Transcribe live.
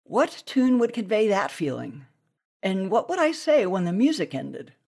What tune would convey that feeling? And what would I say when the music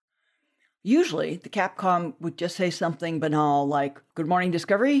ended? Usually, the Capcom would just say something banal like, "Good morning,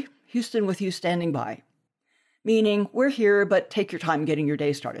 Discovery. Houston with you standing by." Meaning, we're here, but take your time getting your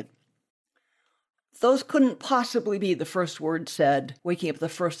day started. Those couldn't possibly be the first words said, waking up the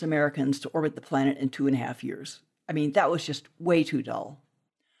first Americans to orbit the planet in 2.5 years. I mean, that was just way too dull.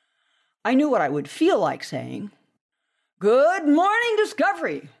 I knew what I would feel like saying, "Good morning,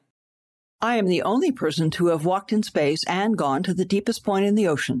 Discovery." I am the only person to have walked in space and gone to the deepest point in the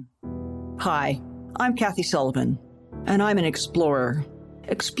ocean. Hi, I'm Kathy Sullivan, and I'm an explorer.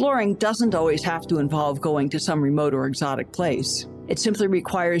 Exploring doesn't always have to involve going to some remote or exotic place. It simply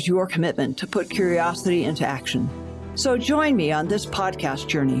requires your commitment to put curiosity into action. So join me on this podcast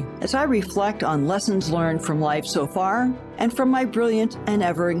journey as I reflect on lessons learned from life so far and from my brilliant and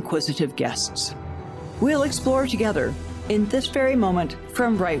ever-inquisitive guests. We'll explore together in this very moment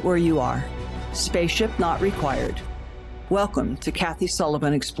from right where you are. Spaceship not required. Welcome to Kathy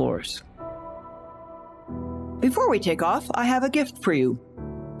Sullivan Explores. Before we take off, I have a gift for you.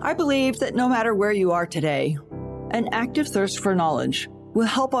 I believe that no matter where you are today, an active thirst for knowledge will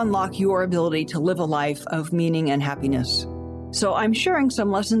help unlock your ability to live a life of meaning and happiness. So I'm sharing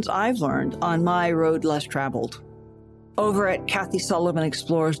some lessons I've learned on my road less traveled. Over at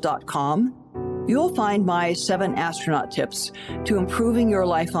KathySullivanExplores.com, you'll find my 7 astronaut tips to improving your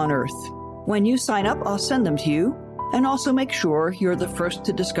life on Earth. When you sign up, I'll send them to you, and also make sure you're the first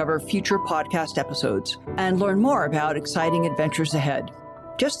to discover future podcast episodes and learn more about exciting adventures ahead.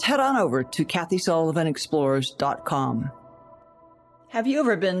 Just head on over to KathySullivanExplores.com. Have you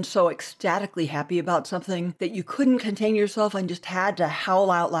ever been so ecstatically happy about something that you couldn't contain yourself and just had to howl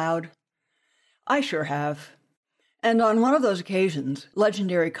out loud? I sure have. And on one of those occasions,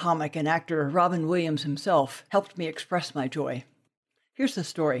 legendary comic and actor Robin Williams himself helped me express my joy. Here's the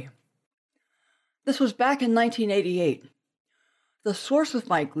story. This was back in 1988. The source of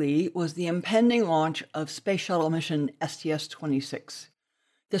my glee was the impending launch of Space Shuttle mission STS-26.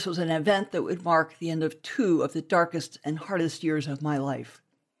 This was an event that would mark the end of 2 of the darkest and hardest years of my life.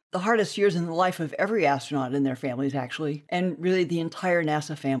 The hardest years in the life of every astronaut and their families, actually, and really the entire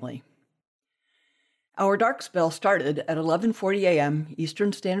NASA family. Our dark spell started at 11:40 a.m.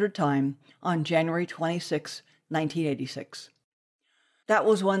 Eastern Standard Time on January 26, 1986. That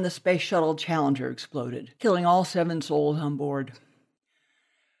was when the Space Shuttle Challenger exploded, killing all 7 souls on board.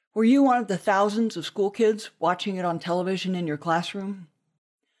 Were you one of the thousands of school kids watching it on television in your classroom?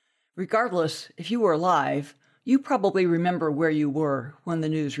 Regardless, if you were alive, you probably remember where you were when the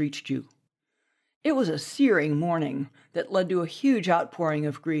news reached you. It was a searing morning that led to a huge outpouring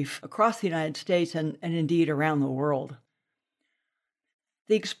of grief across the United States and indeed around the world.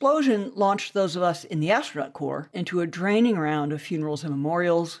 The explosion launched those of us in the astronaut corps into a draining round of funerals and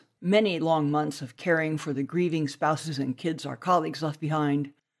memorials, many long months of caring for the grieving spouses and kids our colleagues left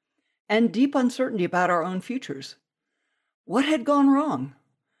behind, and deep uncertainty about our own futures. What had gone wrong?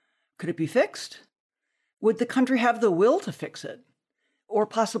 Could it be fixed? Would the country have the will to fix it? Or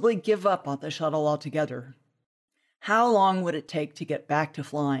possibly give up on the shuttle altogether? How long would it take to get back to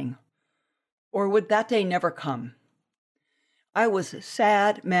flying? Or would that day never come? I was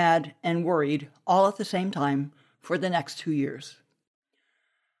sad, mad, and worried all at the same time for the next 2 years.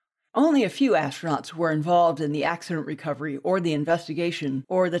 Only a few astronauts were involved in the accident recovery or the investigation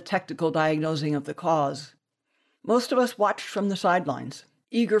or the technical diagnosing of the cause. Most of us watched from the sidelines,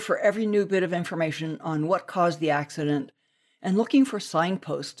 eager for every new bit of information on what caused the accident and looking for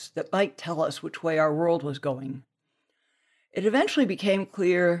signposts that might tell us which way our world was going. It eventually became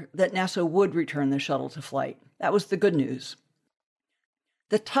clear that NASA would return the shuttle to flight. That was the good news.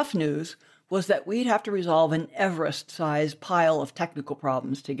 The tough news was that we'd have to resolve an Everest-sized pile of technical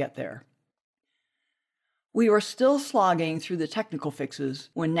problems to get there. We were still slogging through the technical fixes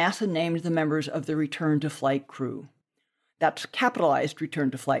when NASA named the members of the return-to-flight crew. That's capitalized return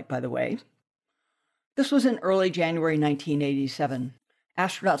to flight, by the way. This was in early January 1987.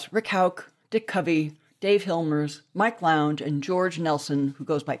 Astronauts Rick Houck, Dick Covey, Dave Hilmers, Mike Lounge, and George Nelson, who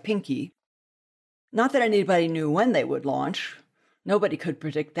goes by Pinky. Not that anybody knew when they would launch. Nobody could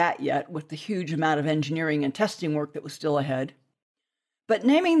predict that yet, with the huge amount of engineering and testing work that was still ahead. But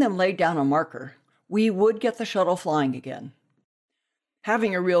naming them laid down a marker. We would get the shuttle flying again.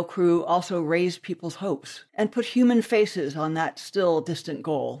 Having a real crew also raised people's hopes and put human faces on that still distant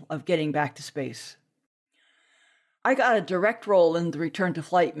goal of getting back to space. I got a direct role in the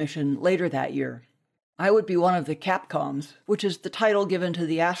return-to-flight mission later that year. I would be one of the Capcoms, which is the title given to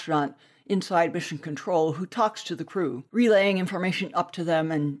the astronaut inside mission control who talks to the crew, relaying information up to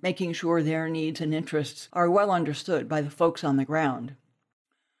them and making sure their needs and interests are well understood by the folks on the ground.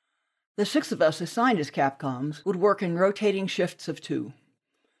 The 6 of us assigned as Capcoms would work in rotating shifts of 2.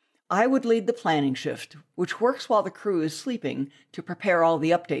 I would lead the planning shift, which works while the crew is sleeping to prepare all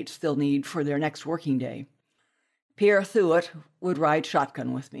the updates they'll need for their next working day. Pierre Thuot would ride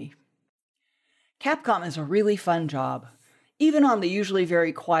shotgun with me. Capcom is a really fun job, even on the usually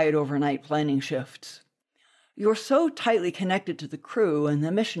very quiet overnight planning shifts. You're so tightly connected to the crew and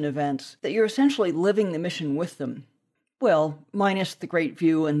the mission events that you're essentially living the mission with them. Well, minus the great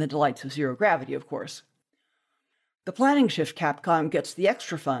view and the delights of zero gravity, of course. The planning shift Capcom gets the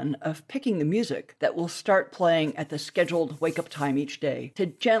extra fun of picking the music that will start playing at the scheduled wake-up time each day to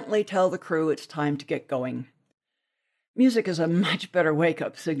gently tell the crew it's time to get going. Music is a much better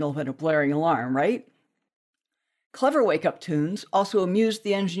wake-up signal than a blaring alarm, right? Clever wake-up tunes also amused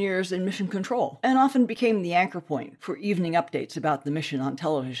the engineers in Mission Control and often became the anchor point for evening updates about the mission on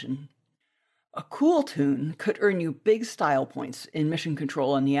television. A cool tune could earn you big style points in Mission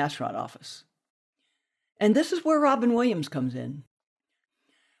Control and the astronaut office. And this is where Robin Williams comes in.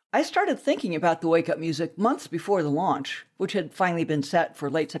 I started thinking about the wake-up music months before the launch, which had finally been set for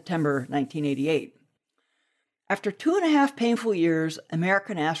late September 1988. After 2.5 painful years,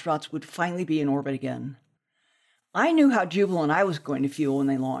 American astronauts would finally be in orbit again. I knew how jubilant I was going to feel when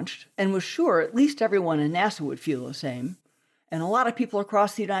they launched, and was sure at least everyone in NASA would feel the same, and a lot of people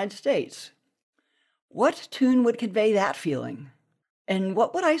across the United States. What tune would convey that feeling? And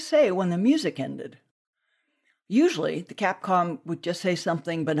what would I say when the music ended? Usually, the Capcom would just say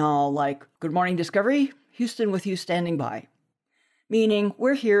something banal like, "Good morning, Discovery, Houston with you standing by." Meaning,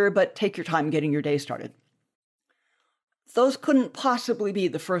 we're here, but take your time getting your day started. Those couldn't possibly be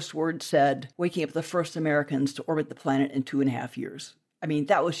the first words said, waking up the first Americans to orbit the planet in 2.5 years. I mean,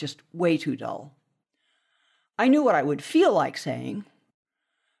 that was just way too dull. I knew what I would feel like saying,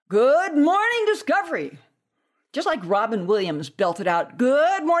 "Good morning, Discovery!" Just like Robin Williams belted out,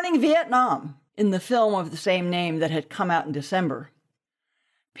 "Good morning, Vietnam!" in the film of the same name that had come out in December.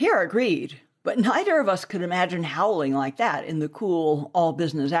 Pierre agreed, but neither of us could imagine howling like that in the cool,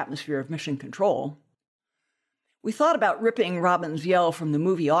 all-business atmosphere of Mission Control. We thought about ripping Robin's yell from the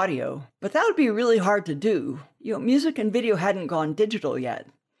movie audio, but that would be really hard to do. Music and video hadn't gone digital yet.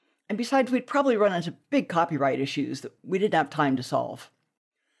 And besides, we'd probably run into big copyright issues that we didn't have time to solve.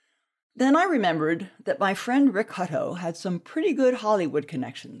 Then I remembered that my friend Rick Hutto had some pretty good Hollywood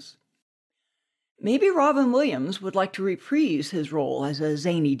connections. Maybe Robin Williams would like to reprise his role as a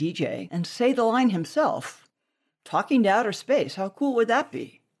zany DJ and say the line himself. Talking to outer space, how cool would that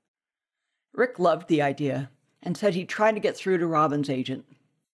be? Rick loved the idea and said he'd try to get through to Robin's agent.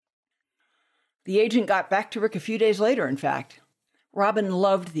 The agent got back to Rick a few days later, in fact. Robin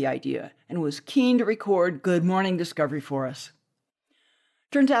loved the idea and was keen to record Good Morning Discovery for us.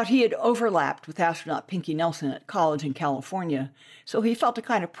 Turns out he had overlapped with astronaut Pinky Nelson at college in California, so he felt a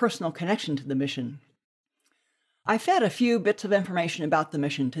kind of personal connection to the mission. I fed a few bits of information about the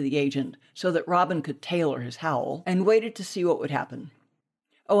mission to the agent so that Robin could tailor his howl, and waited to see what would happen.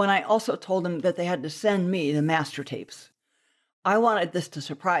 Oh, and I also told him that they had to send me the master tapes. I wanted this to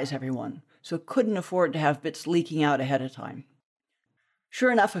surprise everyone, so couldn't afford to have bits leaking out ahead of time. Sure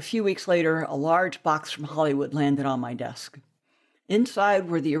enough, a few weeks later, a large box from Hollywood landed on my desk. Inside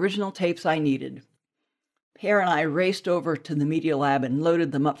were the original tapes I needed. Pierre and I raced over to the Media Lab and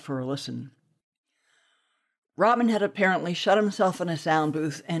loaded them up for a listen. Robin had apparently shut himself in a sound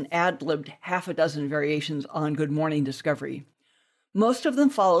booth and ad-libbed 6 variations on Good Morning Discovery, most of them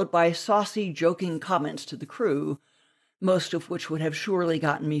followed by saucy, joking comments to the crew, most of which would have surely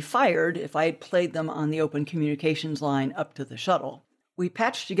gotten me fired if I had played them on the open communications line up to the shuttle. We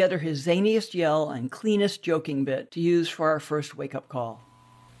patched together his zaniest yell and cleanest joking bit to use for our first wake-up call.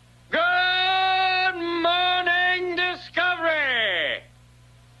 Good morning, Discovery!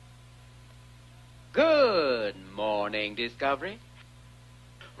 Good morning, Discovery.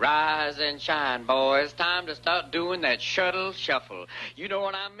 Rise and shine, boys. Time to start doing that shuttle shuffle. You know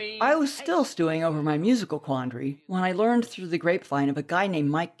what I mean? I was still stewing over my musical quandary when I learned through the grapevine of a guy named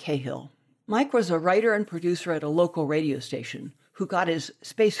Mike Cahill. Mike was a writer and producer at a local radio station who got his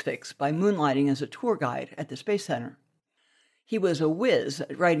space fix by moonlighting as a tour guide at the Space Center. He was a whiz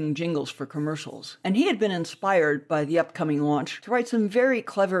at writing jingles for commercials, and he had been inspired by the upcoming launch to write some very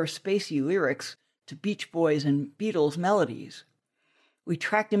clever spacey lyrics to Beach Boys and Beatles melodies. We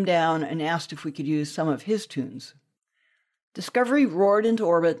tracked him down and asked if we could use some of his tunes. Discovery roared into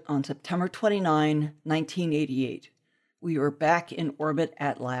orbit on September 29, 1988. We were back in orbit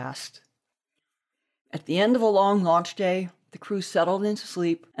at last. At the end of a long launch day, the crew settled into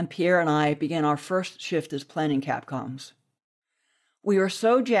sleep, and Pierre and I began our first shift as planning Capcoms. We were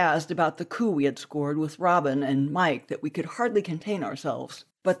so jazzed about the coup we had scored with Robin and Mike that we could hardly contain ourselves.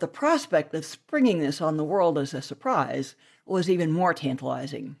 But the prospect of springing this on the world as a surprise was even more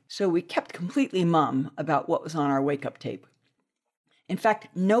tantalizing, so we kept completely mum about what was on our wake-up tape. In fact,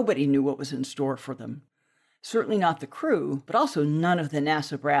 nobody knew what was in store for them. Certainly not the crew, but also none of the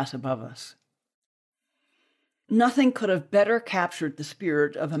NASA brass above us. Nothing could have better captured the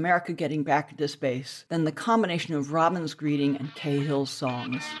spirit of America getting back into space than the combination of Robin's greeting and Cahill's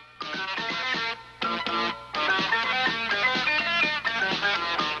songs.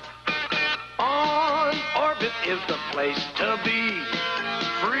 On orbit is the place to be,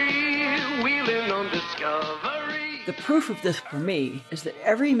 freewheeling on Discovery. The proof of this for me is that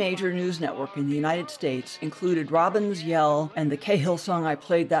every major news network in the United States included Robin's yell and the Cahill song I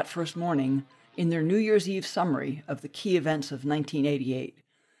played that first morning in their New Year's Eve summary of the key events of 1988.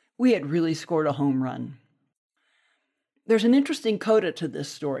 We had really scored a home run. There's an interesting coda to this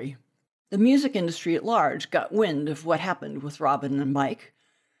story. The music industry at large got wind of what happened with Robin and Mike,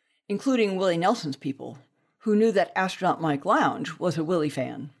 including Willie Nelson's people, who knew that Astronaut Mike Lounge was a Willie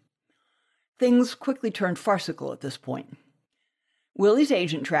fan. Things quickly turned farcical at this point. Willie's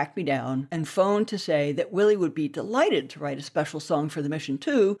agent tracked me down and phoned to say that Willie would be delighted to write a special song for the mission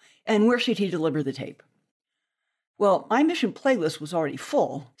too, and where should he deliver the tape? Well, my mission playlist was already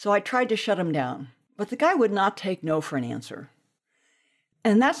full, so I tried to shut him down, but the guy would not take no for an answer.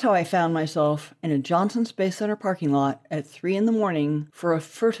 And that's how I found myself in a Johnson Space Center parking lot at 3 a.m. for a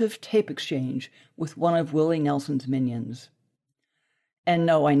furtive tape exchange with one of Willie Nelson's minions. And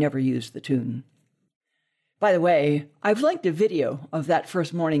no, I never used the tune. By the way, I've linked a video of that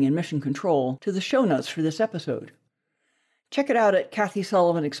first morning in Mission Control to the show notes for this episode. Check it out at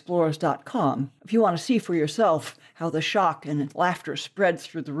KathySullivanExplores.com if you want to see for yourself how the shock and laughter spread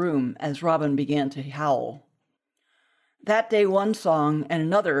through the room as Robin began to howl. That Day One song and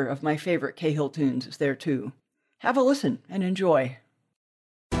another of my favorite Cahill tunes is there too. Have a listen and enjoy.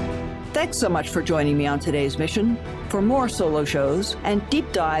 Thanks so much for joining me on today's mission. For more solo shows and deep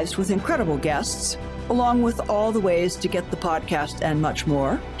dives with incredible guests, along with all the ways to get the podcast and much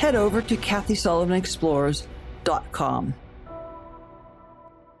more, head over to KathySullivanExplores.com.